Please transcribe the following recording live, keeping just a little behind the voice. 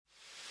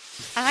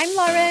I'm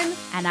Lauren.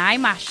 And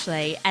I'm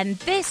Ashley. And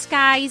this,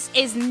 guys,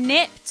 is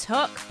Nip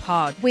Tuck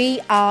Pod. We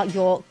are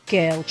your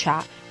girl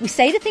chat. We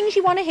say the things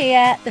you want to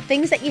hear, the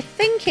things that you're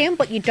thinking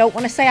but you don't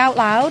want to say out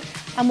loud.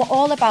 And we're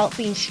all about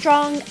being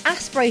strong,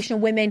 aspirational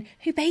women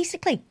who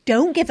basically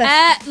don't give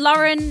a...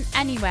 Lauren,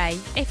 anyway,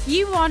 if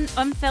you want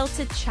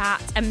unfiltered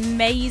chat,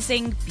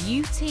 amazing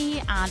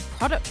beauty and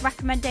product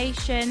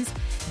recommendations,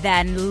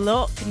 then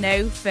look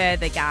no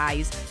further,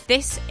 guys.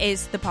 This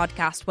is the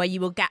podcast where you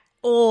will get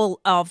all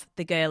of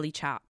the girly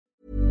chat.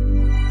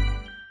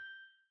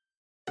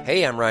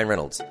 Hey, I'm Ryan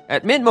Reynolds.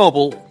 At Mint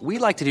Mobile, we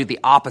like to do the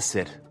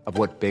opposite of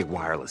what Big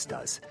Wireless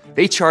does.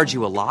 They charge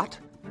you a lot,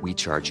 we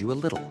charge you a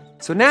little.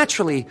 So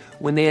naturally,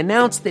 when they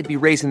announced they'd be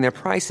raising their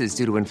prices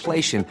due to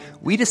inflation,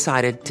 we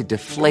decided to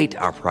deflate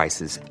our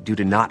prices due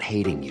to not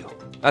hating you.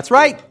 That's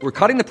right. We're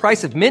cutting the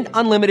price of Mint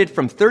Unlimited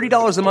from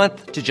 $30 a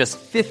month to just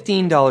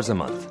 $15 a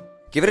month.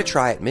 Give it a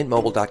try at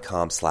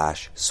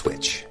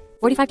mintmobile.com/switch.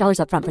 $45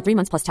 up front for 3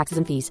 months plus taxes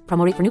and fees.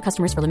 Promo rate for new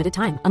customers for limited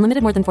time.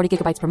 Unlimited more than 40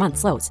 gigabytes per month.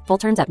 Slows full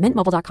terms at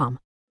mintmobile.com.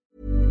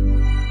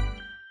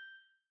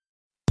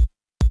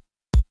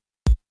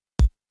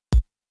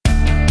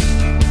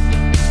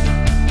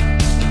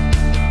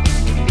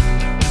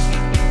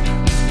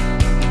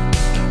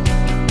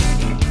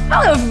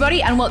 Hello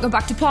everybody and welcome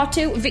back to part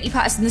 2 of Vicky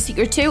Patterson The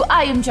Secret 2.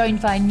 I am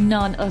joined by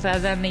none other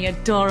than the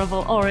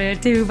adorable Oreo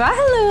Duva.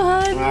 Hello,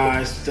 hon.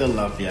 I still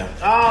love you.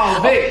 Oh,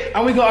 Vic,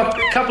 and we got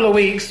a couple of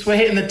weeks. We're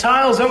hitting the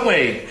tiles, aren't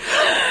we?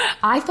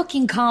 I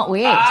fucking can't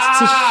wait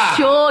to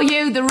show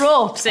you the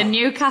ropes in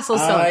Newcastle.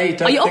 Are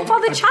you up for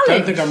the challenge? I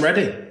don't think I'm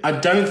ready. I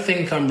don't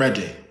think I'm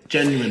ready.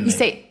 Genuinely. You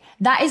see,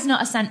 that is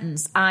not a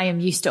sentence I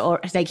am used to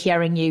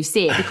hearing you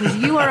say, because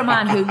you are a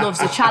man who loves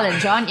a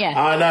challenge, aren't you?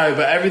 I know,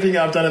 but everything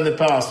I've done in the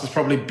past has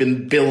probably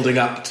been building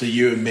up to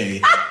you and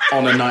me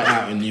on a night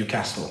out in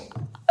Newcastle.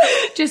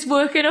 Just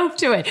working up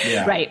to it.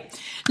 Yeah. Right.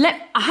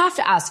 I have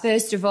to ask,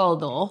 first of all,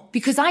 though,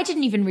 because I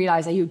didn't even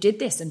realise that you did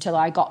this until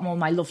I got all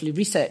my lovely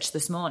research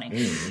this morning.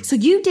 So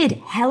you did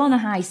Hell on a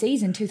High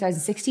Seas in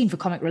 2016 for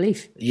Comic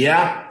Relief.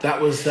 Yeah, that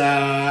was...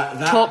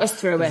 Talk us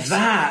through it.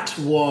 That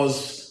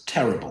was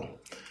terrible.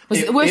 Was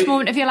it the worst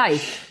moment of your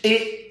life?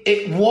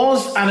 It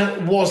was and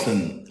it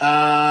wasn't.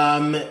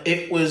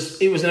 It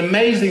was an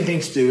amazing thing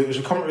to do. It was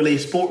a comic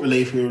relief, sport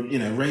relief. We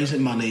were,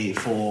 raising money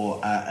for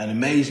an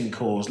amazing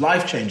cause,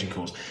 life-changing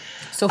cause.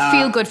 So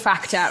feel-good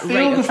factor.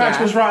 Feel-good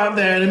factor was right up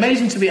there, and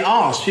amazing to be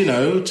asked,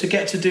 to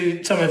get to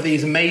do some of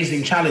these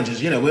amazing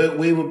challenges.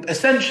 We were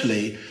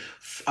essentially,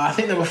 I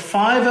think there were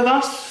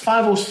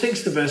 5 or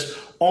 6 of us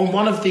on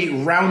one of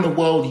the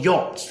round-the-world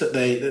yachts that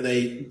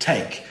they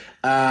take.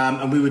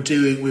 And we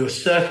were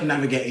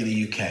circumnavigating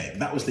the UK.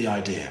 That was the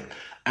idea.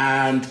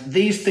 And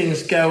these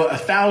things go at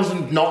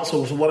 1,000 knots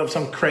or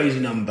some crazy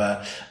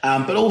number.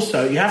 But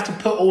also you have to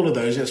put all of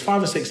those, it's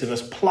 5 or 6 of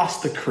us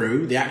plus the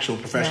crew, the actual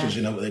professionals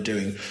who know what they're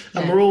doing.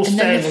 And we're all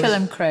staying. And then the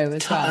film crew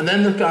as well. And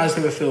then the guys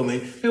who were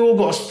filming, we all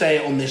got to stay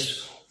on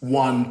this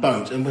one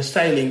boat and we're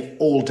sailing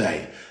all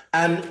day.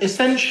 And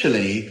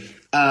essentially,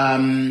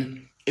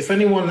 if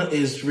anyone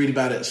is really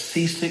bad at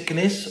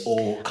seasickness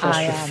or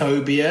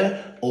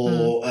claustrophobia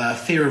or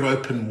fear of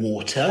open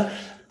water,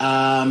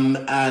 and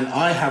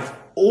I have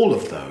all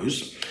of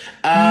those,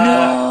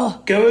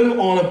 going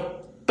on a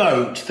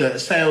boat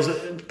that sails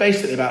at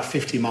basically about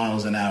 50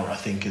 miles an hour, I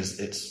think is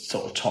its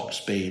sort of top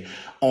speed,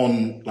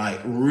 on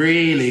like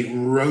really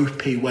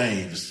ropey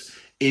waves,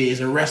 is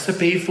a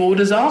recipe for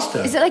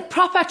disaster. Is it like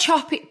proper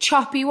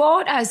choppy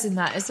waters in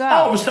that as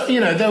well? Oh, so,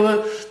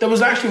 there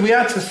was actually we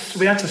had to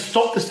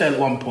stop the sail at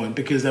one point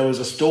because there was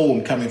a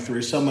storm coming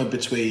through somewhere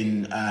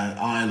between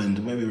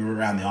Ireland, maybe we were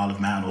around the Isle of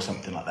Man or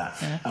something like that,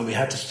 and we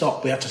had to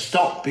stop. We had to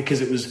stop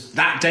because it was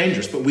that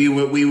dangerous. But we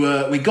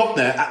got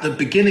there at the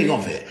beginning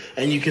of it,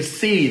 and you could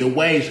see the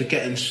waves were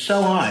getting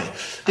so high.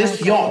 This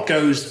yacht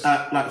goes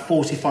at like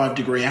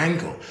 45-degree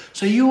angle,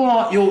 so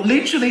you're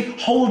literally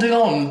holding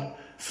on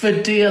for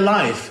dear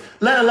life,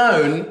 let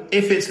alone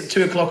if it's at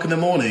 2 o'clock in the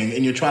morning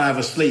and you're trying to have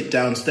a sleep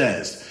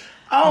downstairs.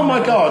 Oh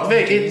my God,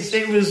 Vic,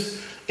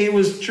 it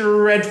was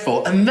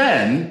dreadful. And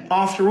then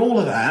after all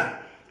of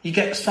that, you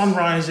get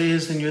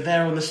sunrises and you're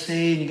there on the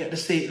sea and you get to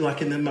see it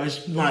like in the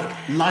most like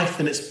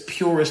life in its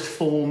purest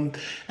form.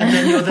 And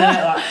then you're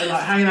there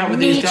like hanging out with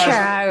these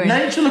guys.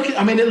 Nature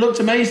it looked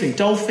amazing.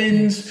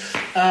 Dolphins.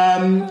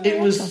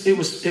 It was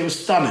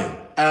stunning.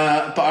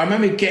 But I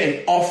remember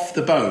getting off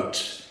the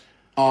boat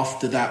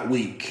after that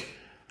week,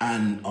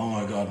 and oh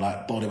my God,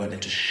 like body went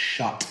into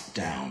shut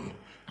down.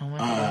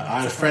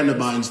 I had a friend of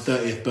mine's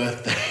 30th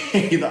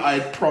birthday that I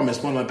had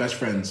promised, one of my best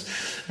friends,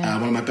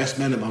 one of my best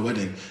men at my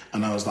wedding,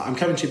 and I was like, I'm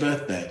coming to your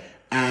birthday,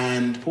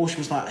 and Portia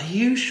was like, are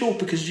you sure,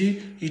 because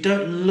you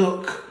don't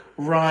look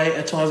right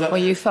at all. I was like, were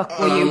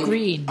you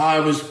green?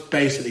 I was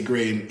basically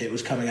green. It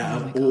was coming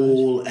out of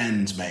all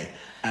ends, mate.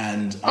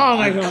 And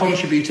I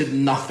contributed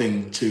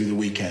nothing to the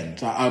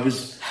weekend. I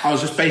was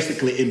just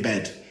basically in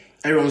bed.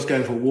 Everyone was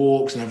going for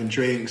walks and having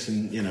drinks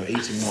and,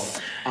 eating what.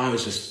 I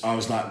was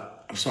like,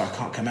 I'm sorry, I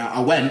can't come out. I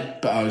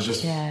went, but I was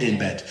just in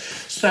bed.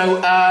 So,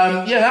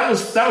 that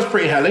was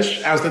pretty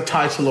hellish, as the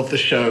title of the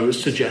show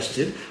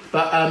suggested.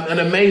 But an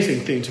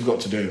amazing thing to have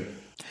got to do.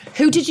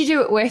 Who did you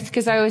do it with?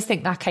 Because I always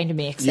think that kind of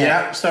makes it.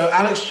 Yeah, so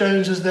Alex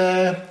Jones was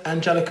there,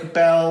 Angelica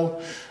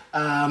Bell,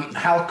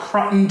 Hal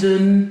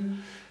Cruttenden.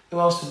 Who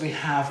else did we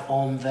have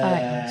on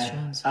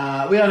there?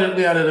 We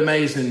had an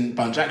amazing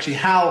bunch. Actually,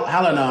 Hal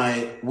and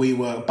I, we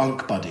were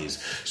bunk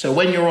buddies. So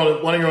when you're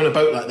on a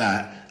boat like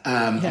that,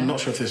 I'm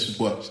not sure if this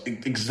works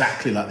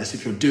exactly like this.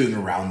 If you're doing a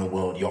round the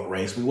world yacht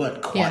race, we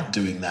weren't quite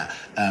doing that.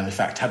 In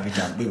fact, had we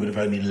done, we would have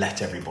only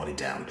let everybody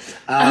down.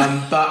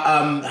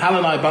 But Hal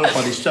and I bunk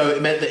buddies, so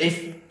it meant that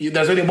if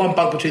there's only one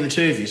bunk between the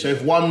two of you, so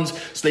if one's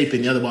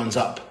sleeping, the other one's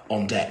up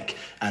on deck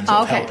and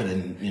sort of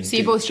helping. So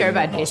you both share a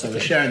bed, basically. So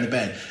we're sharing the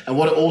bed. And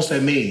what it also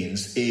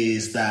means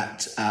is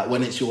that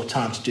when it's your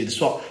time to do the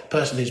swap, the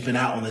person who's been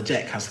out on the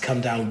deck has to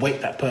come down, wake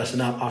that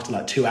person up after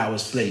like 2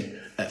 hours sleep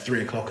at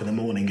 3:00 in the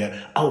morning, go,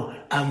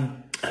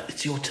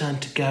 it's your turn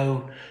to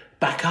go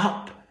back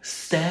up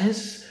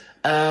stairs,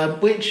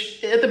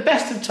 which at the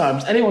best of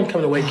times, anyone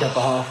coming to wake you up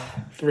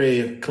at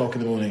 3:00 in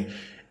the morning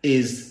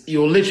is,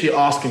 you're literally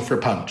asking for a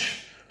punch.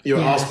 You're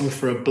asking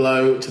for a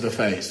blow to the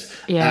face.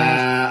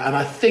 Yeah. And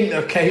I think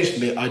that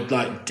occasionally I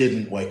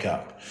didn't wake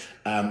up.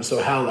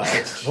 So Hal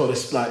sort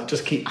of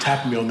just keep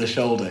tapping me on the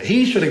shoulder.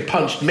 He should have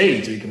punched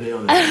me, to be completely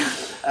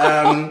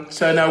honest.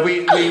 So no,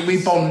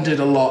 we bonded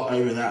a lot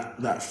over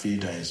that few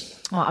days.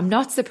 Oh, I'm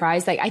not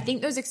surprised. I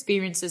think those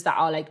experiences that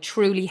are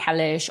truly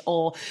hellish,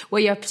 or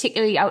where you're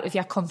particularly out of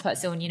your comfort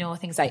zone,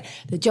 things like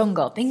the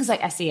jungle, things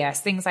like SAS,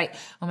 things like,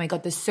 oh my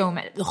God, there's so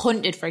many, The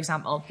Hunted, for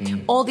example.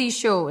 All these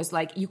shows,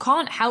 you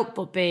can't help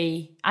but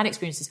be, and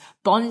experiences,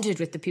 bonded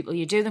with the people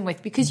you do them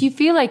with, because you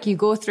feel like you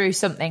go through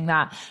something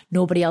that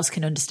nobody else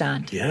can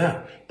understand.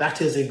 Yeah,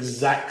 that is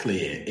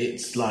exactly it.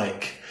 It's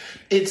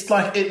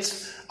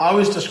I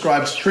always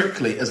describe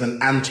Strictly as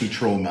an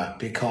anti-trauma,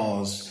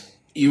 because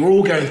you're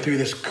all going through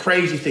this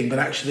crazy thing, but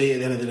actually at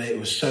the end of the day, it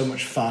was so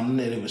much fun,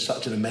 and it was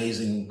such an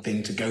amazing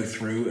thing to go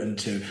through and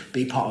to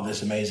be part of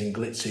this amazing,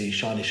 glitzy,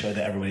 shiny show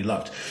that everybody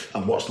loved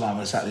and watched live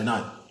on a Saturday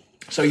night.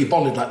 So you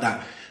bonded like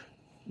that.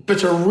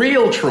 But a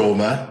real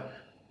trauma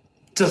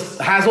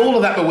just has all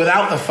of that, but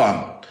without the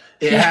fun.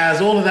 It has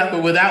all of that,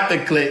 but without the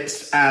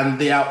glitz and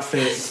the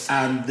outfits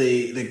and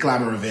the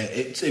glamour of it.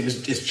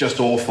 It's just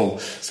awful.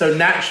 So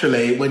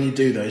naturally, when you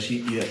do those,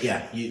 you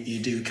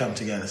do come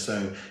together.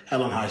 So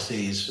Hell on High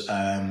Seas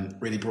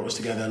really brought us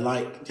together,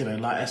 like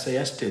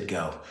SAS did,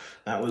 girl.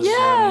 That was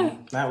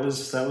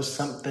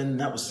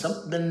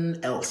something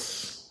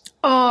else.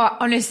 Oh,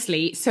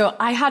 honestly. So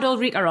I had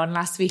Ulrika on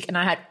last week, and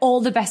I had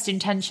all the best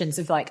intentions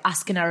of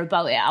asking her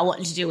about it. I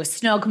wanted to do a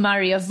snog,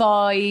 marry,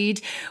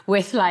 avoid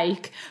with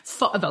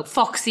about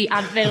Foxy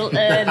and Milton,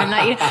 and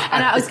it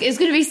was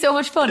going to be so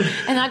much fun.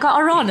 And I got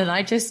her on, and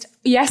I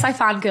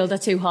fangirled her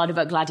too hard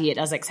about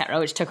gladiators, etc.,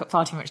 which took up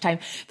far too much time.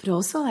 But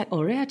also,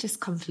 Ulrika just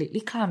completely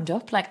clammed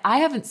up. I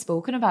haven't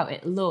spoken about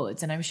it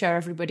loads, and I'm sure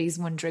everybody's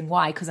wondering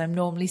why, because I'm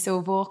normally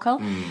so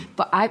vocal.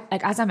 But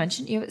as I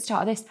mentioned to you at the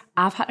start of this,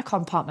 I've had to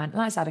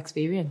compartmentalize that experience.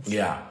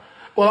 Yeah.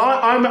 Well,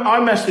 I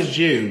messaged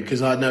you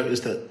because I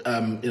noticed that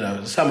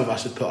some of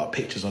us had put up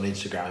pictures on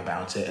Instagram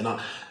about it, and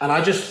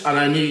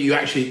I knew you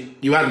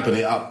hadn't put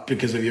it up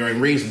because of your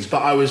own reasons,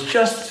 but I was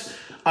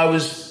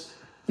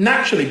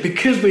naturally,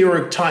 because we were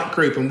a tight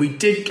group and we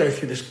did go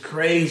through this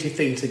crazy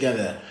thing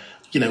together.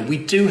 We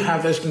do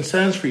have those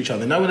concerns for each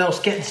other. No one else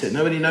gets it.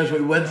 Nobody knows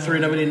what we went through.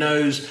 Nobody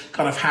knows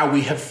kind of how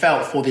we have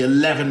felt for the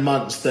 11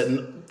 months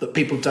that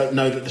people don't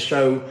know that the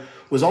show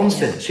was on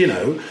since.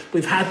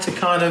 We've had to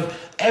kind of,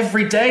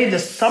 every day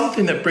there's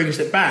something that brings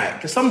it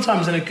back.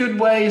 Sometimes in a good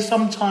way,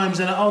 sometimes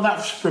in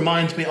that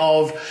reminds me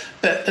of,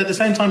 but at the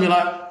same time you're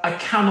like, I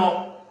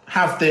cannot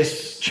have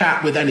this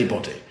chat with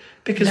anybody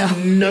because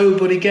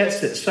nobody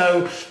gets it.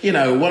 So, when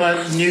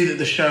I knew that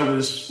the show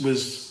was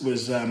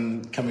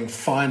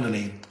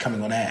finally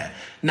coming on air,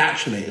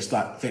 naturally it's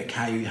like, Vic,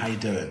 how you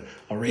doing?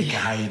 Ulrika,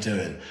 how you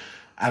doing?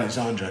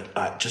 Alexandra,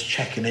 just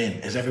checking in.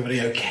 Is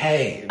everybody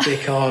okay?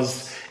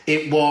 Because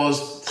it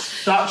was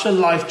such a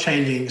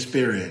life-changing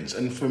experience.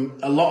 And from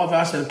a lot of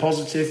us, and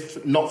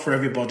positive, not for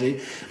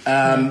everybody,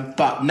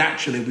 but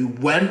naturally we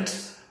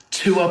went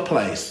to a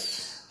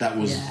place that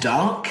was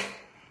dark.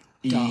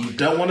 You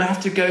don't want to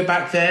have to go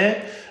back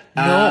there.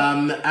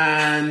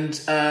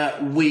 And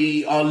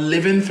we are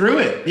living through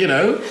it,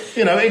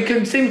 it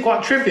can seem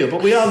quite trivial,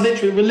 but we're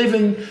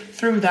living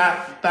through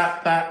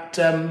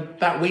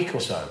that week or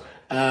so.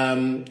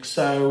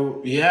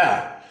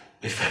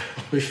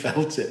 We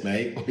felt it,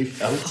 mate. We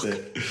felt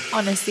it.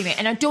 Honestly, mate.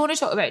 And I don't want to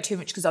talk about it too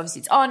much because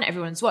obviously it's on,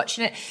 everyone's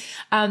watching it.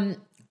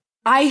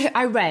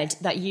 I read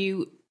that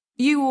you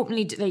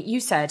openly, you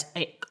said,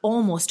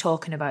 almost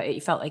talking about it,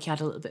 you felt like you had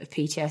a little bit of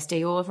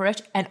PTSD over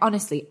it. And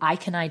honestly, I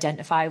can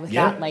identify with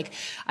that.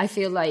 I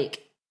feel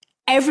like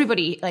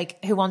everybody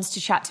like who wants to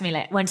chat to me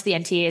like went to the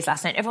NTAs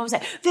last night. Everyone was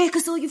like, Vic, I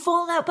saw you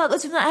falling out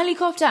backwards from that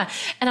helicopter.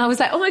 And I was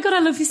like, oh my God, I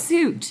love your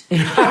suit.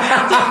 Like,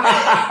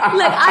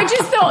 I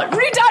just thought,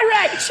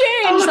 redirect,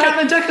 change. Oh, look,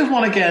 Ant the Decker's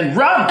one again.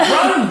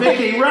 Run,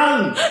 Vicky,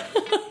 run.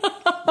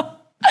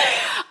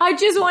 I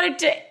just wanted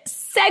to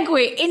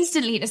segue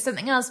instantly to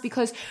something else,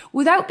 because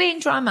without being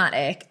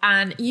dramatic,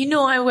 and you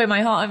know I wear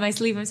my heart on my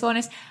sleeve, I'm so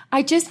honest,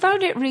 I just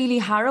found it really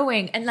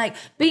harrowing. And like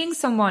being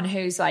someone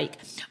who's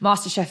like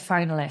MasterChef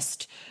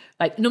finalist,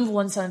 like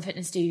 #1 selling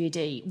fitness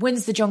DVD,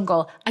 wins the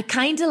jungle, I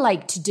kind of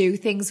like to do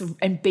things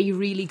and be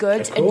really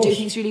good and do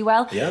things really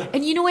well. Yeah.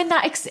 And you know, in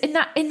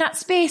that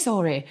space,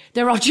 Ori,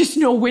 there are just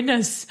no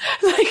winners.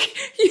 Like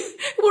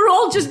we're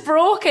all just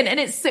broken, and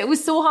it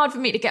was so hard for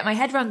me to get my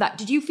head around that.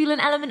 Did you feel an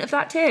element of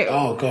that too?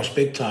 Oh gosh,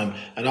 big time.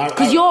 And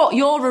because you're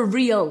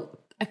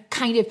a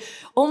kind of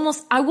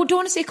almost, I don't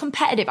want to say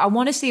competitive, I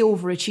want to say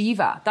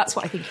overachiever. That's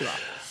what I think you are.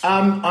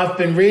 I've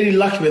been really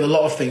lucky with a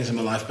lot of things in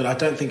my life, but I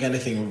don't think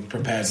anything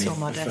prepared me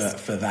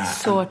for that.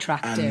 So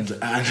attractive.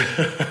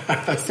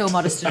 And so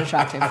modest and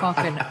attractive.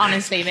 Fucking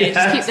honestly, mate,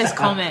 just keep this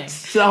coming.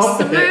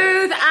 Stop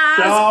Smooth as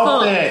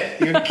Stop fuck.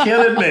 it. You're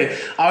killing me.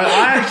 I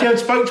actually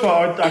spoke to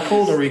her. I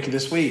called Ulrika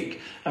this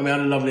week, and we had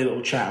a lovely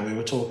little chat, and we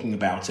were talking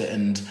about it.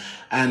 And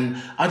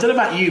I don't know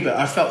about you, but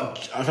I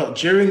felt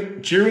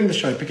during the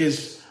show,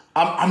 because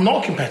I'm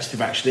not competitive,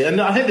 actually. And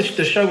I think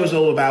the show was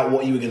all about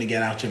what you were going to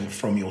get out of it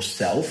from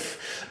yourself.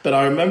 But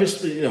I remember,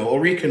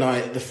 Ulrika and I,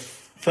 the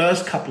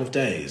first couple of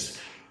days,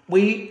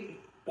 we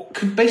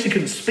basically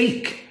couldn't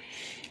speak.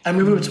 And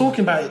we were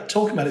talking about it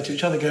to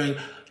each other, going,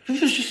 we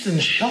were just in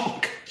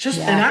shock. Just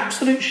in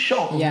absolute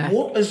shock of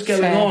what is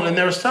going on. And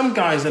there are some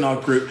guys in our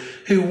group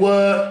who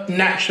were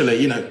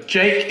naturally,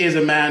 Jake is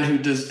a man who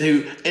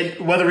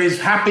whether he's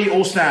happy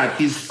or sad,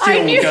 he's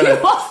still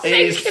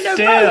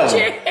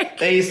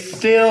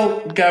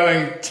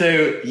going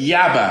to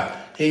yabba.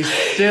 He's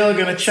still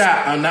going to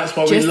chat, and that's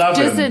why we love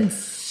him.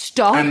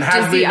 Stop. And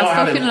had we not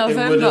had him,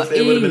 it would have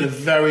been a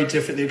very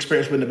different. The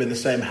experience wouldn't have been the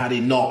same had he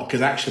not,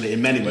 because actually,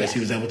 in many ways, he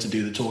was able to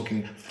do the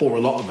talking for a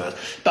lot of us.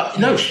 But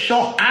no,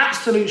 shock,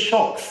 absolute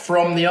shock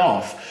from the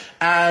off,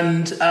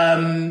 and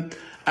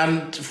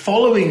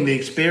following the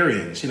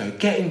experience,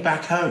 getting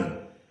back home,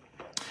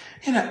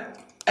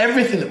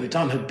 everything that we'd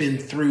done had been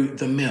through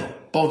the mill.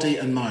 Body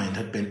and mind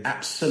had been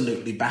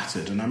absolutely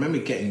battered, and I remember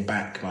getting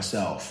back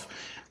myself.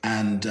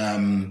 And,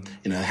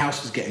 the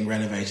house was getting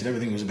renovated.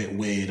 Everything was a bit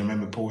weird. I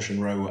remember Porsche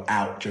and Ro were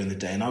out during the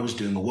day, and I was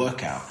doing a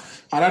workout.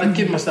 I'd had to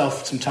give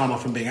myself some time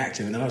off from being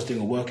active, and then I was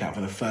doing a workout for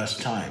the first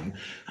time.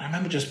 And I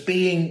remember just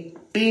being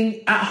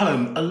at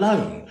home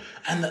alone,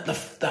 and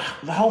the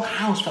whole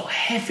house felt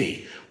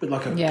heavy with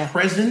like a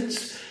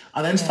presence.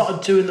 I then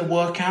started doing the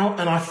workout,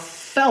 and I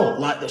felt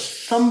like that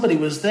somebody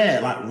was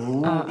there,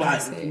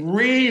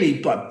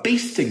 really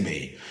beasting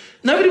me.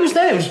 Nobody was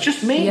there. It was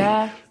just me.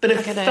 Yeah, but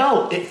it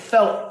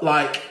felt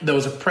like there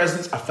was a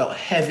presence. I felt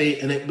heavy,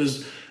 and it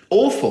was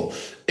awful.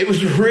 It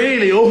was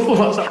really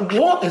awful. I was like,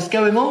 what is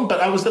going on?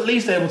 But I was at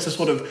least able to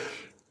sort of,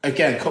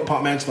 again,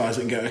 compartmentalize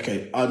it and go,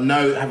 okay, I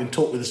know, having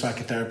talked with a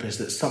psychotherapist,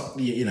 that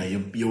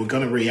you were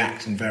going to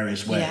react in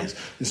various ways. Yeah.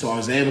 And so I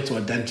was able to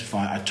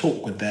identify. I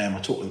talked with them. I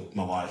talked with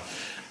my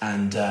wife.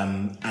 And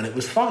it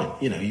was fine.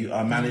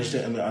 I managed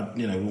it, and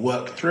I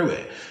worked through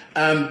it.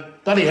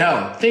 Bloody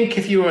hell. Think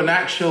if you were an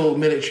actual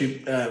military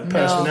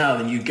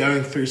personnel and you're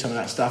going through some of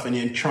that stuff and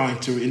you're trying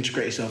to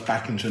integrate yourself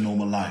back into a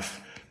normal life.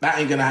 That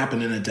ain't going to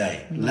happen in a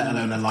day, let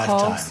alone a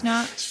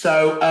lifetime.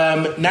 So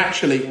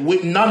naturally,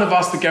 none of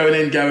us are going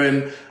in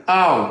going,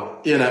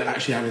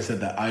 actually, having said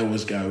that, I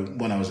always go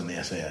when I was in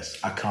the SAS.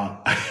 I can't.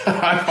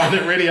 I find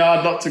it really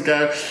hard not to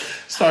go.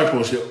 Sorry,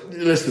 Portia.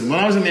 Listen, when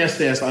I was in the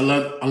SAS, I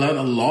learned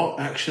a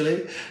lot,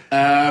 actually.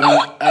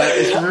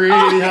 It's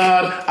really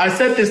hard. I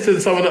said this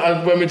to someone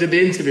when we did the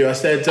interview. I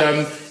said,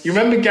 you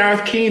remember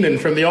Gareth Keenan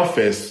from The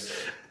Office?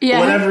 Yeah.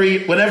 Whenever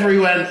he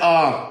went,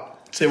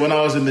 see, when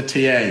I was in the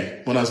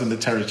TA, when I was in the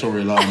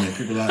Territorial Army,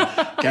 people were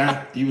like,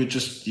 Gareth, you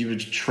were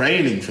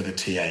training for the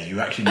TA. You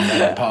actually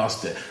never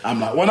passed it. I'm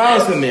like, when I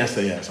was in the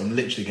SAS, I'm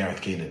literally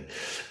Gareth Keenan.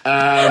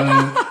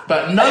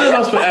 But none of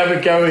us were ever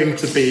going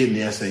to be in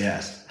the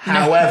SAS.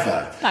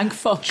 However, thank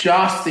fuck.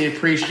 Just the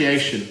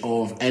appreciation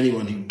of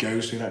anyone who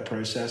goes through that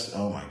process,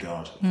 oh my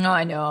God. No,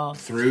 I know.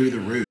 Through the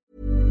roof.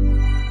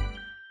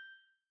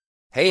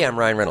 Hey, I'm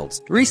Ryan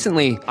Reynolds.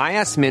 Recently, I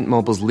asked Mint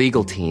Mobile's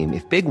legal team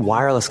if big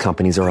wireless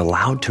companies are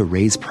allowed to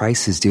raise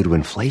prices due to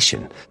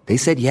inflation. They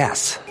said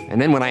yes. And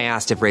then when I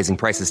asked if raising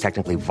prices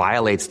technically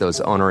violates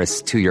those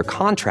onerous 2-year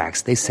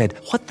contracts, they said,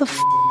 what the f***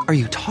 are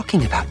you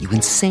talking about, you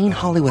insane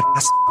Hollywood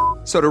ass f-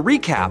 So to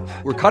recap,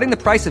 we're cutting the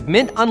price of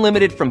Mint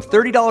Unlimited from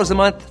 $30 a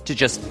month to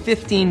just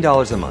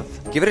 $15 a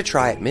month. Give it a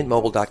try at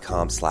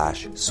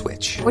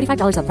mintmobile.com/switch.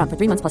 $45 up front for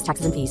 3 months plus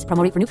taxes and fees.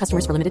 Promo rate for new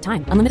customers for limited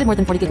time. Unlimited more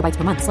than 40 gigabytes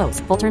per month. Slows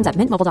full terms at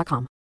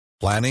mintmobile.com.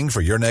 Planning for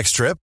your next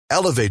trip?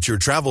 Elevate your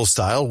travel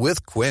style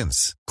with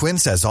Quince.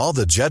 Quince has all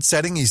the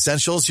jet-setting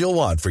essentials you'll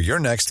want for your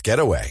next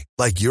getaway,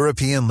 like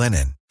European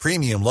linen,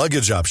 premium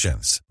luggage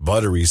options,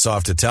 buttery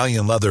soft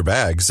Italian leather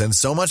bags, and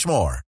so much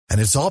more. And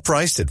it's all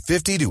priced at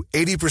 50 to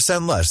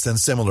 80% less than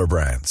similar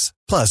brands.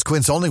 Plus,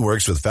 Quince only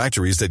works with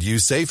factories that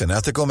use safe and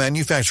ethical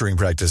manufacturing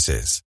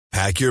practices.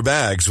 Pack your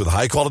bags with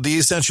high-quality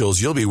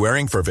essentials you'll be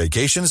wearing for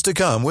vacations to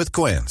come with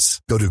Quince.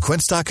 Go to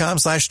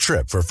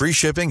quince.com/trip for free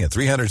shipping and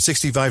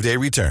 365-day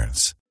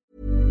returns.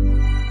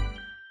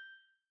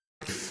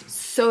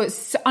 So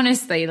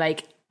honestly,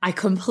 like, I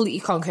completely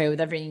concur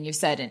with everything you've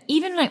said. And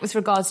even like with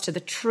regards to the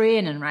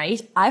training,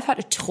 right? I've had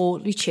to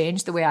totally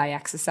change the way I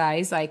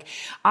exercise. Like,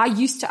 I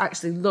used to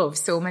actually love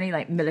so many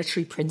like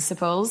military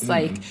principles,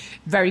 like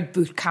very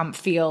boot camp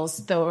feels,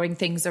 throwing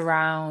things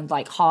around,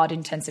 like hard,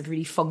 intensive,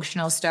 really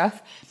functional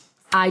stuff.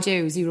 I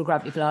do zero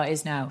gravity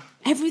Pilates now.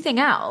 Everything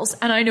else,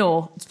 and I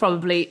know it's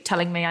probably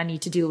telling me I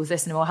need to deal with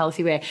this in a more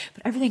healthy way,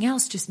 but everything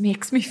else just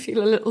makes me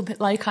feel a little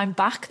bit like I'm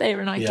back there,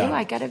 and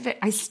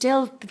I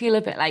still feel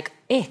a bit like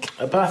ick.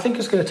 But I think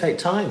it's going to take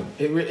time.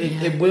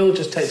 It will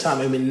just take time.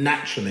 I mean,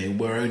 naturally,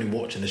 we're only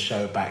watching the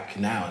show back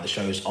now, and the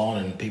show's on,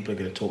 and people are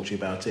going to talk to you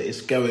about it.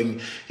 It's going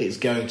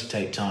to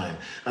take time.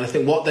 And I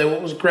think what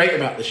was great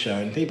about the show,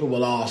 and people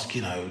will ask,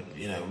 you know,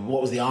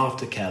 what was the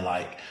aftercare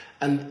like?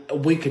 And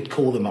we could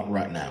call them up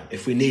right now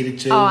if we needed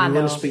to. We want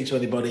to speak to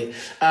anybody.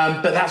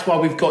 But that's why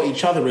we've got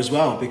each other as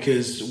well,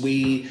 because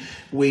we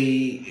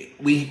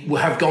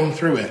have gone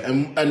through it.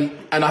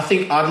 And I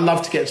think I'd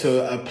love to get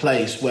to a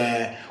place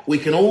where we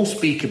can all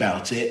speak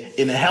about it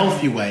in a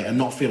healthy way and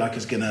not feel like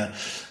it's going to,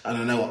 and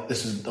I know what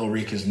this is,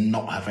 Ulrika's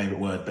not her favourite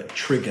word, but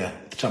trigger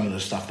some of the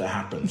stuff that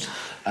happens.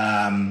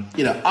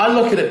 I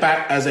look at it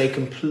back as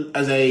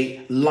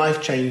a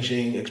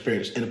life-changing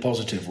experience in a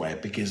positive way,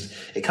 because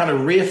it kind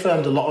of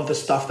reaffirmed a lot of the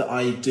stuff that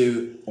I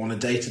do on a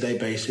day-to-day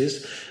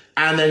basis,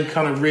 and then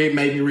kind of made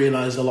me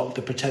realise a lot of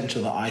the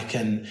potential that I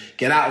can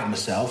get out of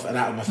myself and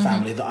out of my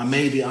family that I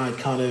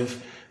kind of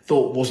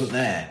thought wasn't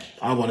there.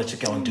 I wanted to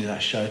go and do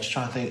that show to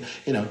try and think,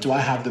 do I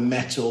have the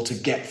mettle to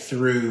get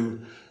through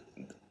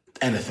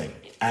anything?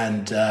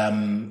 And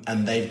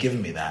they've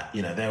given me that.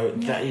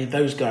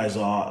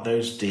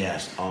 Those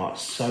DS are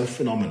so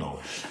phenomenal,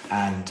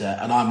 and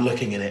I'm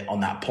looking at it on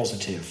that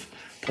positive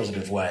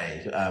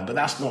way. But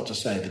that's not to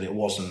say that it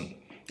wasn't,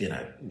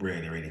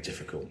 really, really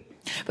difficult.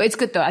 But it's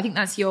good though. I think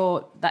that's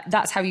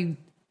how you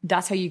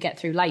get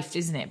through life,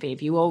 isn't it,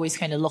 babe? You always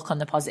kind of look on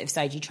the positive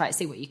side. You try to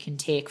see what you can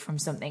take from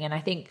something. And I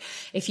think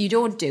if you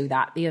don't do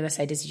that, the other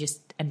side is you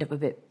just end up a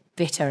bit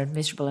bitter and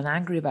miserable and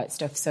angry about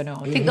stuff. So no,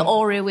 I think the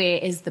Oreo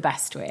way is the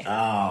best way.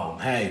 Oh,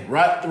 hey,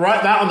 write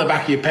that on the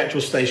back of your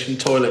petrol station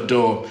toilet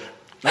door.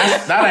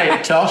 That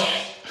ain't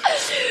tosh.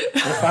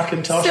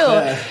 Fucking tosh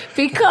there.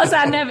 Because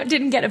I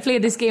didn't get to play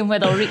this game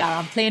with Ulrika,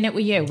 I'm playing it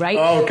with you, right?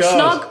 Oh,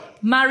 God. Snog,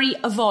 marry,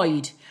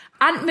 avoid.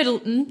 Ant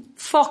Middleton,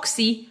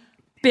 Foxy,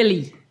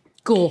 Billy.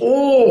 Go.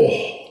 Oh.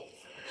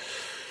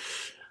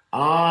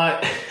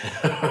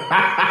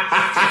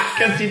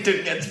 Because you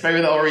didn't get to play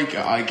with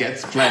Ulrika, I get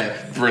to play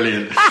it.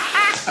 Brilliant.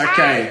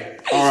 Okay,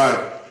 all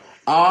right.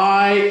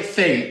 I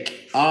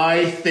think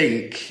I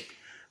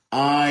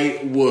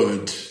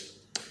would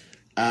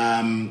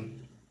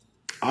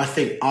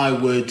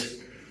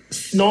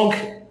snog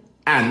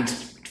Ant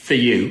for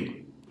you.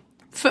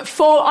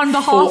 On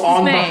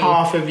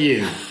behalf of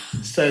you.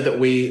 So that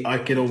I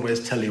can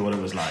always tell you what it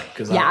was like.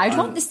 I'd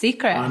want the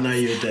secret. I know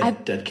you're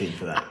dead keen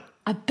for that.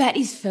 I bet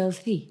he's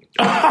filthy.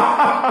 Just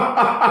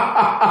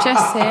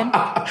saying.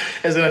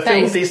 Is it a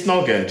filthy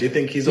snogger? Do you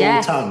think he's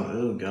all tongue?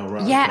 Oh, God,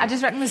 right. Yeah, okay. I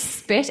just reckon there's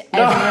spit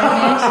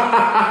everywhere.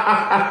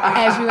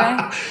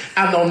 Everywhere.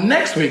 And on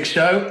next week's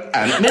show,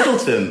 Ant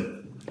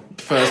Middleton.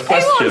 First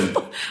question.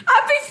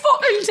 I'd be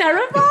fucking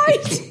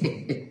terrified.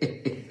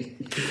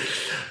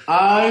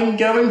 I'm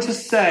going to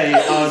say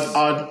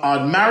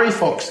I'd marry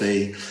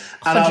Foxy,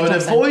 and 100%. I would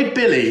avoid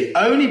Billy,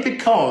 only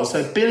because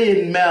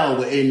Billy and Mel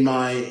were in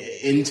my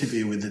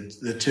interview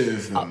with the two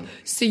of them.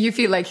 So you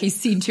feel like he's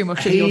seen too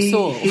much of your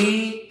soul?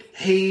 He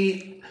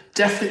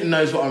definitely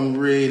knows what I'm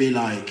really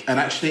like, and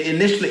actually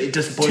initially it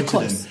disappointed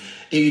him.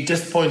 He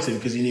disappointed him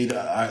because he knew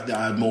that I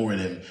had more in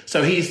him.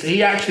 So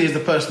he actually is the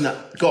person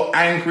that got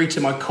angry to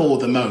my core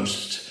the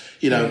most.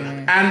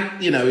 And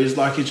he's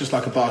just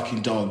like a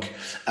barking dog.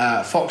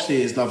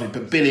 Foxy is lovely,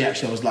 but Billy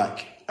actually, I was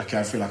like, okay,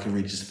 I feel like I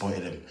really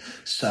disappointed him.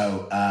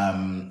 So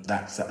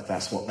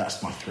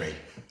that's my three.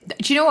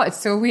 Do you know what? It's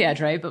so weird,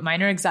 right? But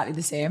mine are exactly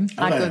the same.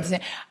 I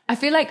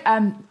feel like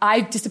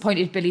I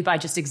disappointed Billy by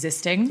just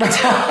existing.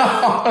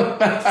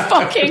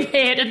 Fucking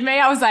hated me.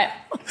 I was like,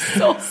 I'm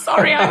so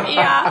sorry I'm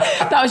here.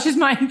 That was just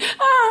mine.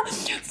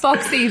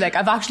 Foxy, like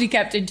I've actually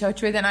kept in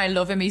touch with, and I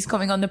love him. He's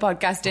coming on the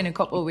podcast in a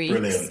couple of weeks.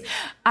 Brilliant.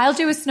 I'll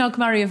do a snog,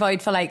 marry,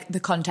 avoid for like the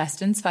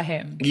contestants for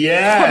him.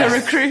 Yeah. For the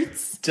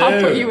recruits.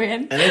 I'll put you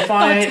in. And if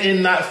I ain't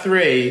in that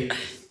three...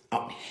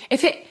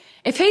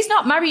 If he's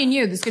not marrying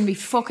you, there's going to be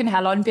fucking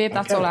hell on, babe.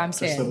 That's all I'm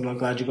saying. I'm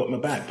glad you got my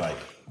back, babe.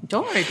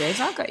 Don't worry,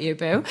 babes. I've got you,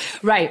 boo.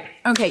 Right.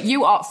 Okay.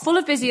 You are full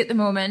of busy at the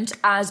moment,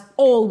 as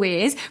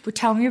always. But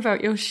tell me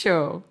about your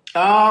show.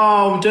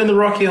 Oh, I'm doing the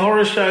Rocky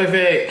Horror Show,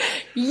 Vic.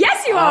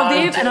 Yes, you are,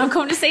 babe. And I'm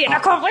coming to see it. And I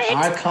can't wait.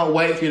 I can't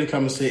wait for you to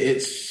come and see it.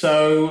 It's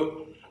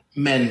so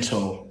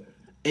mental.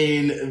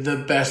 in the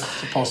best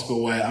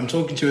possible way. I'm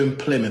talking to you in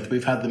Plymouth.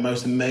 We've had the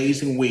most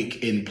amazing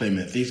week in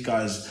Plymouth. These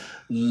guys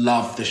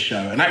love the show.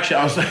 And actually,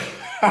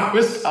 I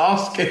was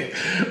asking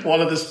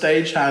one of the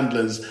stage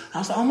handlers, I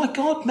was like, oh my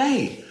God,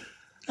 mate,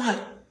 like,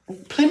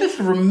 Plymouth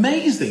are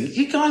amazing.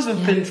 You guys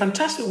have been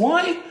fantastic.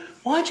 Why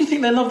do you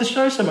think they love the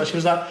show so much? He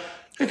was like,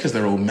 because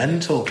they're all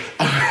mental.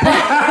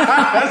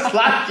 I was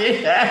like,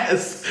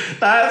 yes,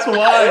 that's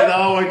why.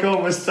 Oh my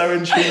God, we're so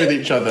in tune with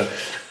each other.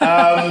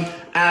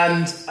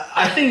 And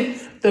I think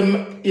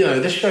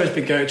this show's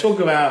been going. Talk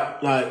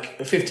about like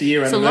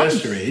 50-year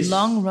anniversaries.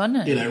 Long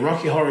running. You know,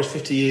 Rocky Horror's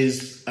 50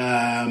 years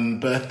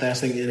birthday, I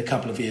think, in a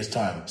couple of years'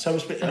 time. So I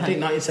think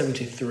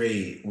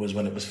 1973 was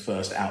when it was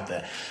first out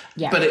there.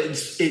 Yeah. But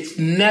it's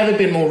never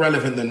been more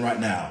relevant than right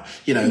now.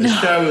 You know, the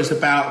show is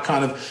about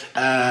kind of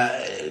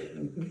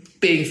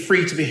being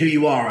free to be who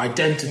you are,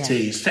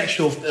 identity,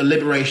 sexual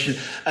liberation,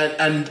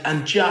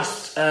 and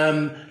just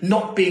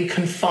not being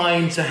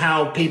confined to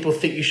how people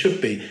think you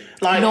should be.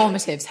 Like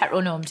normatives,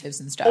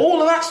 heteronormatives and stuff.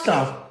 All of that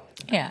stuff.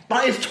 Yeah.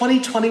 Like, it's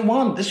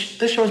 2021. This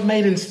show was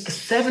made in the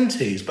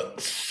 70s,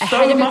 but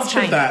so much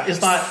of that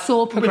is like,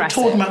 so progressive.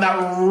 We're talking about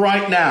that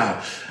right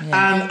now.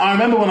 Yeah. And I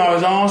remember when I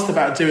was asked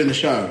about doing the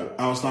show,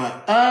 I was like,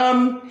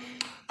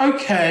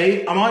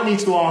 okay, I might need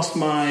to ask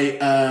my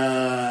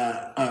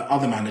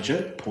other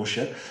manager,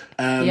 Portia,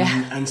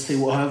 and see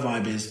what her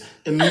vibe is.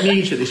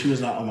 Immediately she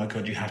was like, oh my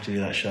God, you have to do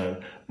that show.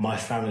 My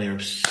family are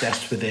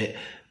obsessed with it.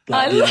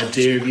 Like, the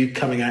idea of you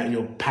coming out in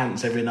your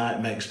pants every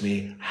night makes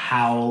me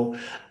howl.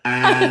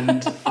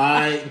 And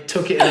I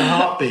took it in a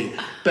heartbeat.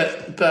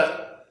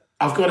 But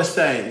I've got to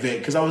say, Vic,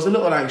 because I was a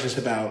little anxious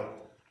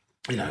about,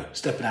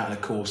 stepping out in a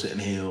corset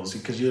and heels,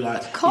 because you're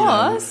like, of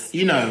course,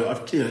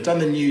 I've done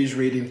the news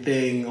reading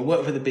thing. I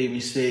worked for the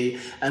BBC,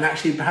 and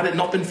actually, had it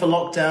not been for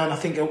lockdown, I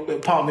think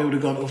part of me would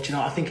have gone,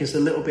 I think it's a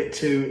little bit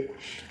too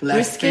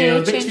left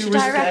field, a bit too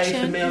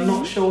risque for me. I'm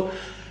not sure.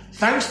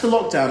 Thanks to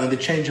lockdown and the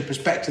change of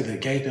perspective that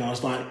gave me, I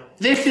was like,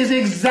 this is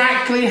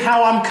exactly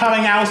how I'm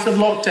coming out of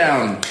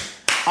lockdown.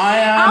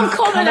 I'm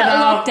coming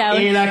out of lockdown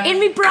in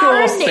my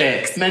brown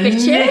corset, my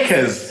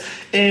knickers,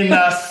 in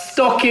a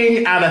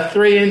stocking and a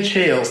 3-inch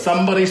heel.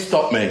 Somebody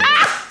stop me.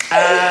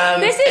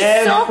 This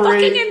is so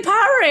fucking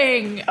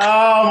empowering.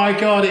 Oh my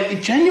God,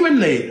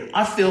 genuinely,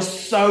 I feel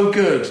so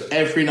good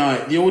every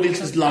night. The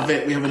audiences love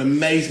it. We have an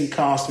amazing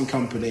cast and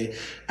company,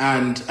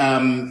 and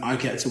I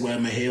get to wear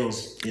my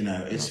heels.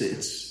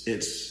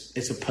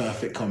 It's a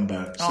perfect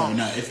combo. So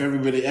no, if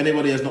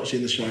anybody has not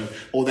seen the show,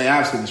 or they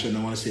have seen the show and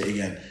they want to see it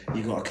again,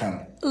 you got to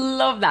come.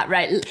 Love that.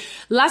 Right,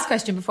 last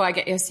question before I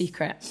get your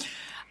secret.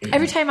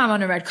 Every time I'm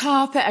on a red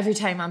carpet, every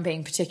time I'm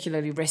being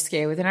particularly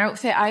risque with an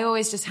outfit, I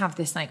always just have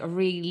this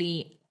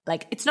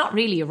it's not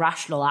really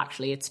irrational,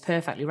 actually, it's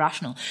perfectly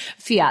rational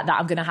fear that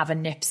I'm going to have a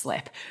nip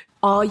slip.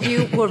 Are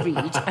you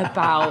worried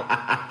about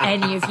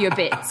any of your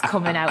bits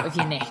coming out of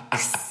your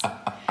nicks?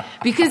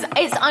 Because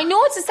I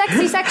know it's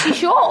a sexy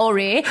show,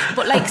 Ori,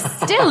 but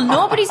still,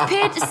 nobody's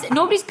paid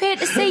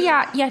to see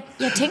your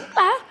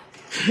tinkler.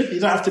 You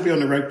don't have to be on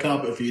the red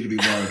carpet for you to be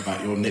worried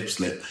about your nip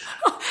slip.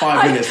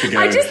 5 minutes ago.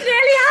 I just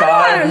nearly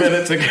had 5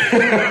 minutes ago.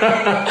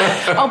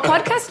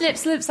 Podcast nip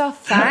slips are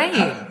fine.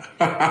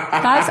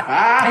 It's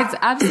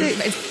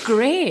absolutely, it's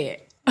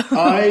great.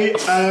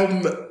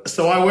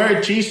 So I wear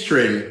a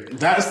G-string.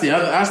 That's the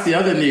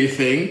other new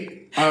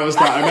thing. I was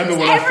like, I remember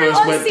when I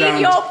first went down. Everyone's seen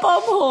your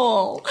bum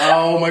hole.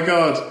 Oh my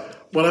God.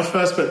 When I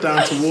first went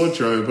down to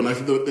wardrobe, and I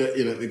thought that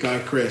the guy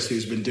Chris,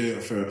 who's been doing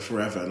it for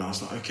forever, and I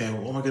was like, okay,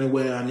 well, what am I going to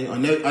wear? I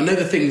know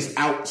the things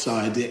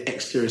outside, the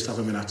exterior stuff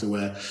I'm going to have to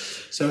wear.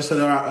 So I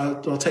said, all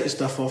right, I'll take the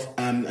stuff off,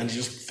 and he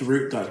just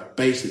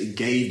basically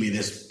gave me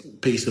this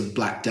piece of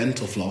black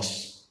dental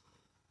floss.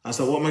 I was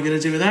like, what am I going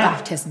to do with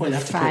that? Well, you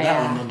have to put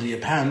that on under your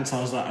pants.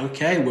 I was like,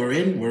 okay, we're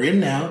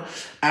in now.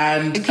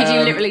 And could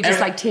you literally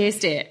just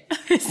taste it?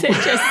 Is it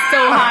just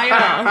so high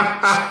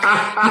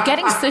up? You're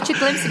getting such a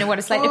glimpse into what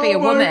it's like to be a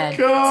woman. Oh my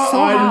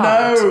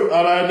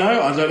God, I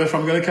know. I don't know if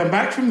I'm going to come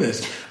back from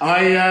this.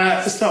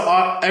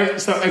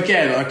 So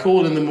again, I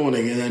call in the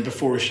morning, and then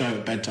before a show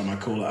at bedtime, I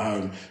call at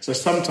home. So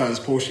sometimes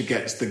Portia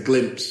gets the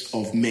glimpse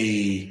of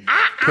me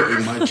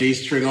putting my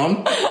G-string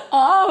on.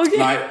 Oh, okay.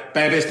 Like,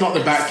 baby, it's not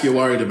the back you're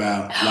worried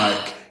about.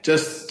 Like,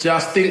 just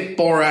think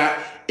Borat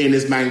in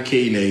his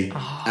mankini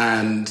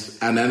and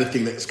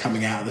anything that's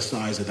coming out of the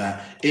size of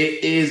that.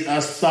 It is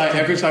a sight.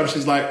 Every time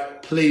she's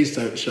like, please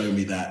don't show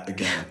me that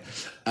again.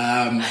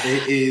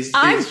 It is.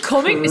 I'm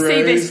coming crazy to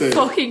see this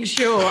fucking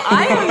show.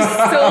 I am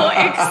so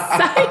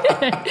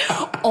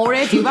excited.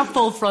 Already, you have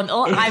full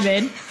frontal. I'm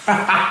in.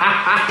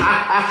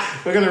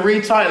 We're going to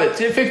retitle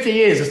it. 50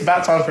 years. It's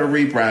about time for a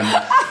rebrand.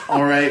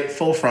 All right,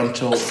 full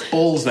frontal,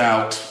 balls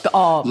out,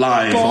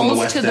 live on the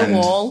West End. Balls to the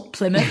wall,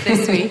 Plymouth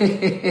this week.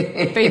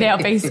 Be there,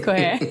 be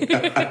square.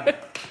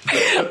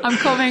 I'm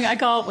coming. I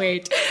can't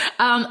wait.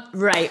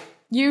 Right.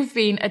 You've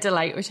been a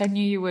delight, which I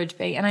knew you would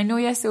be. And I know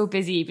you're so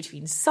busy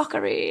between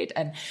Soccer Aid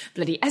and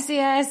bloody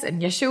SAS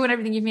and your show and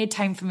everything. You've made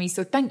time for me.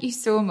 So thank you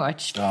so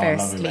much,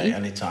 firstly. Lovely, mate.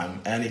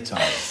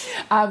 Anytime.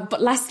 But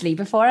lastly,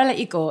 before I let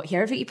you go,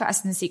 here at Vicky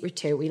Patterson Secret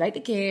 2, we like to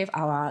give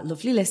our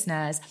lovely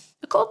listeners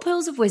a couple of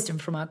pearls of wisdom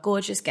from our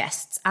gorgeous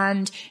guests.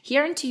 And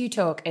hearing to you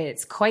talk,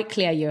 it's quite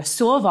clear you're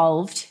so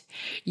evolved.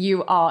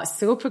 You are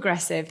so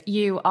progressive.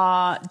 You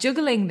are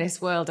juggling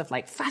this world of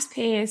like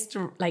fast-paced,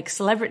 like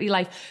celebrity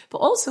life, but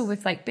also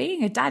with like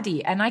being a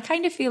daddy. And I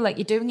kind of feel like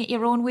you're doing it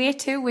your own way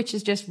too, which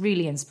is just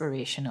really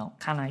inspirational.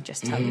 Can I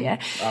just tell you?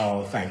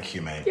 Oh, thank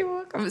you, mate. You're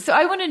welcome. So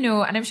I want to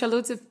know, and I'm sure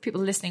loads of people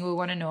listening will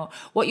want to know,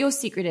 what your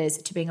secret is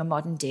to being a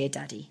modern day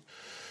daddy.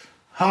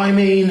 I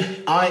mean,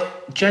 I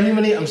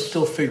genuinely am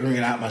still figuring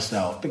it out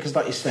myself because,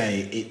 like you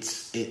say,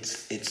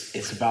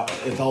 it's about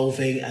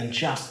evolving and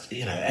just,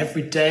 you know,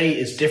 every day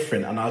is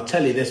different. And I'll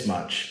tell you this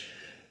much: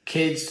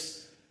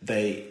 kids,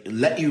 they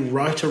let you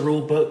write a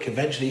rule book.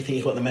 Eventually, you think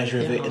you've got the measure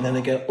of it, and then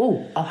they go,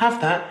 "Oh, I'll have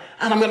that,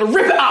 and I'm going to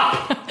rip it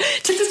up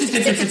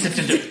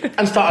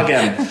and start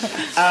again."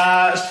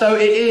 So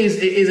it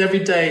is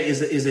every day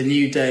is a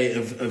new day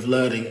of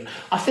learning.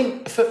 I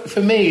think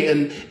for me,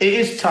 and it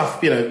is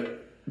tough, you know.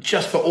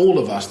 Just for all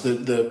of us,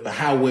 the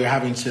how we're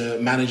having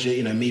to manage it,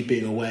 you know, me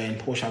being away and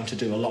Porsche having to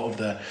do a lot of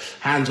the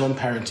hands-on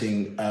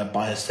parenting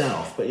by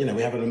herself. But, you know,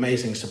 we have an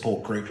amazing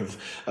support group of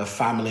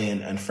family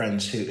and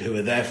friends who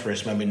are there for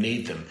us when we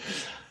need them.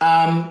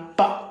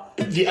 But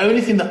the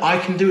only thing that I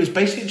can do is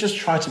basically just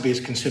try to be as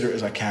considerate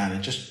as I can.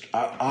 And just,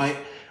 my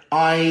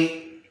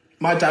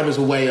dad was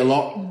away a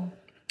lot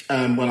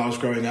when I was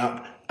growing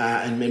up.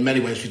 And in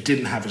many ways, we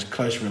didn't have as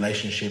close a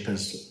relationship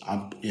as,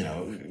 you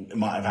know,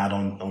 might have had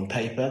on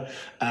paper.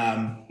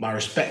 My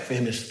respect for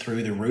him is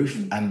through the roof.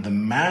 And the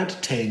mad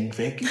thing,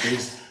 Vic,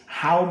 is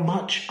how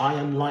much I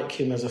am like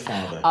him as a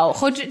father. Oh,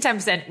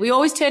 110%. We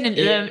always turn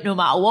into them no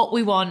matter what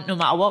we want, no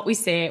matter what we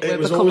say. It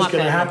was always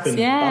going to happen.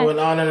 Yeah. I went,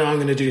 oh, no, I'm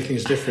going to do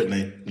things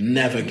differently.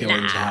 Never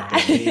going to happen.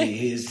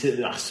 He's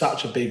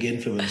such a big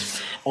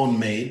influence on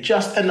me.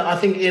 And I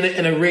think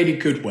in a really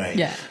good way.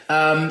 Yeah.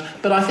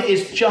 But I think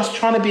it's just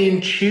trying to be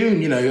in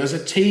tune, you know, as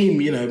a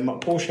team. You know,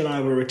 Porsche and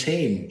I were a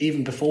team.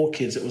 Even before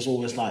kids, it was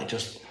always like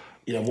just...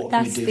 You know, what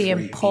That's can we do the for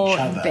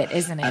important each other? bit,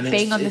 isn't it? And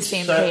being on the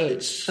same page.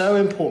 It's so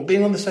important.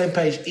 Being on the same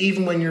page,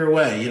 even when you're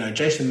away. You know,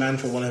 Jason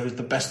Manfield, one of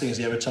the best things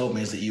he ever told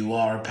me is that you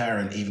are a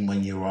parent even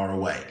when you are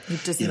away.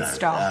 It doesn't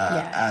stop.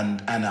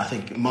 And I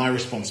think my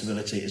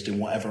responsibility is doing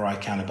whatever I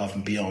can above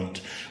and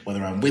beyond,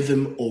 whether I'm with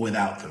them or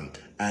without them.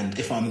 And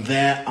if I'm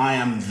there, I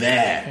am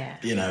there.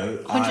 Yeah. You know,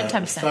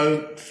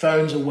 110%.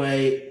 Phones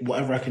away,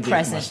 whatever I can do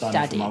Present, for my son,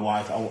 daddy. for my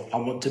wife. I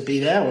want to be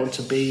there. I want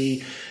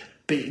to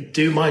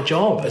do my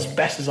job as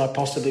best as I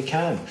possibly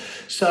can.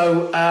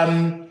 So,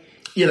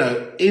 you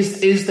know,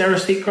 is there a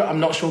secret? I'm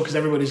not sure because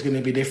everybody's going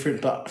to be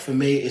different. But for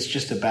me, it's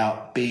just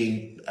about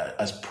being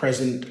as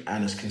present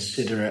and as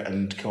considerate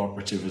and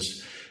cooperative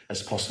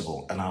as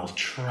possible. And I'll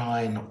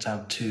try not to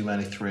have too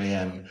many 3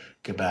 a.m.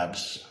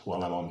 kebabs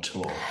while I'm on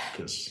tour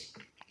because...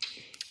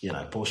 You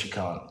know, Porsche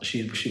can't.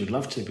 She would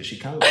love to, but she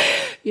can't.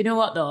 You know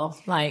what, though?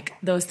 Like,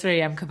 those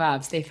 3 a.m.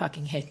 kebabs, they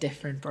fucking hit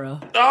different,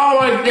 bro. Oh,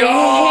 my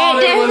God.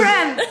 They hit it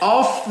different. Was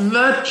off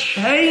the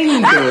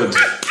chain good.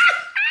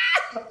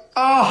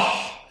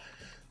 Oh,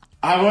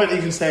 I won't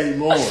even say any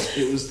more.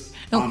 It was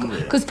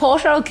unreal. Because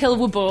Porsche will kill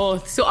with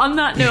both. So on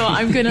that note,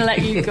 I'm going to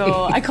let you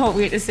go. I can't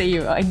wait to see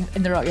you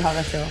in the Rocky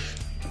Horror Show.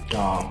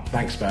 Oh,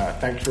 thanks,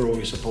 Barrett. Thanks for all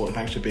your support and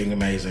thanks for being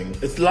amazing.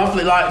 It's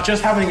lovely, like,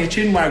 just having a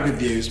chin wag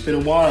with you. It's been a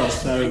while,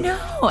 so... I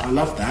know. I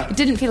love that. It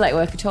didn't feel like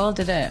work at all,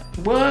 did it?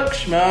 Work,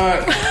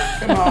 schmuck.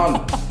 Come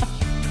on.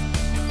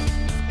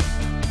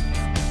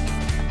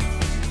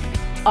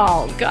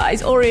 Oh,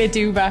 guys, Aurea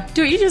Duba.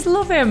 Don't you just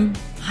love him?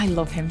 I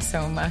love him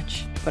so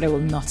much. But it will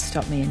not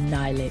stop me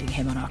annihilating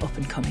him on our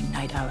up-and-coming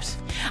night out.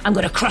 I'm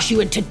going to crush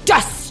you into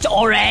dust,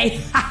 Aurea!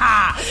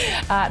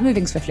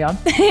 Moving swiftly on.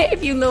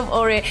 If you love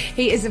Aurea,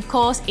 he is, of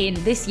course, in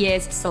this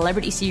year's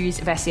celebrity series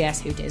of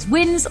SAS Who Dares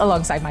Wins,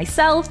 alongside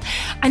myself.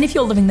 And if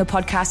you're loving the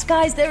podcast,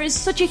 guys, there is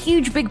such a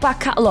huge big back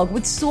catalogue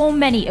with so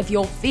many of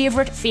your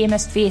favourite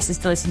famous faces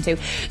to listen to.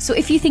 So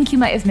if you think you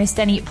might have missed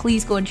any,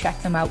 please go and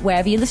check them out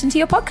wherever you listen to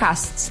your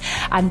podcasts.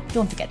 And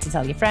don't forget to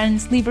tell your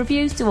friends, leave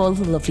reviews, do all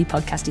the lovely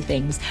podcasty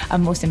things.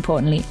 And most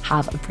importantly,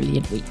 have a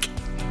brilliant week.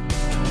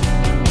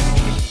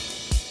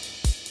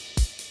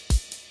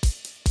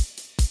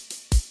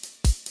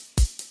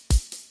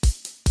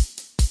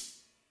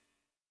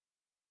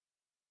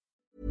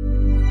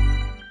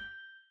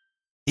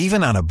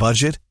 Even on a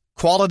budget,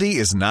 quality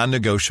is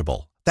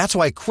non-negotiable. That's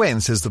why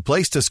Quince is the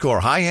place to score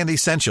high-end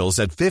essentials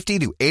at 50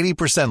 to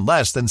 80%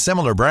 less than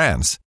similar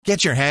brands.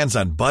 Get your hands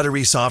on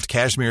buttery soft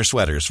cashmere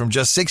sweaters from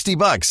just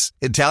 $60,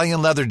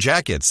 Italian leather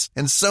jackets,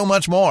 and so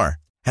much more.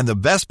 And the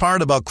best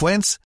part about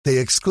Quince, they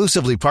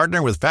exclusively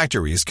partner with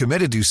factories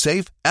committed to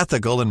safe,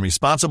 ethical, and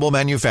responsible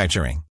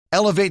manufacturing.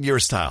 Elevate your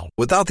style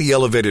without the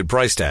elevated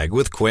price tag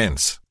with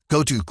Quince.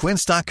 Go to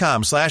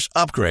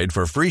quince.com/upgrade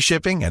for free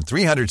shipping and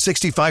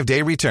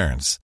 365-day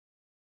returns.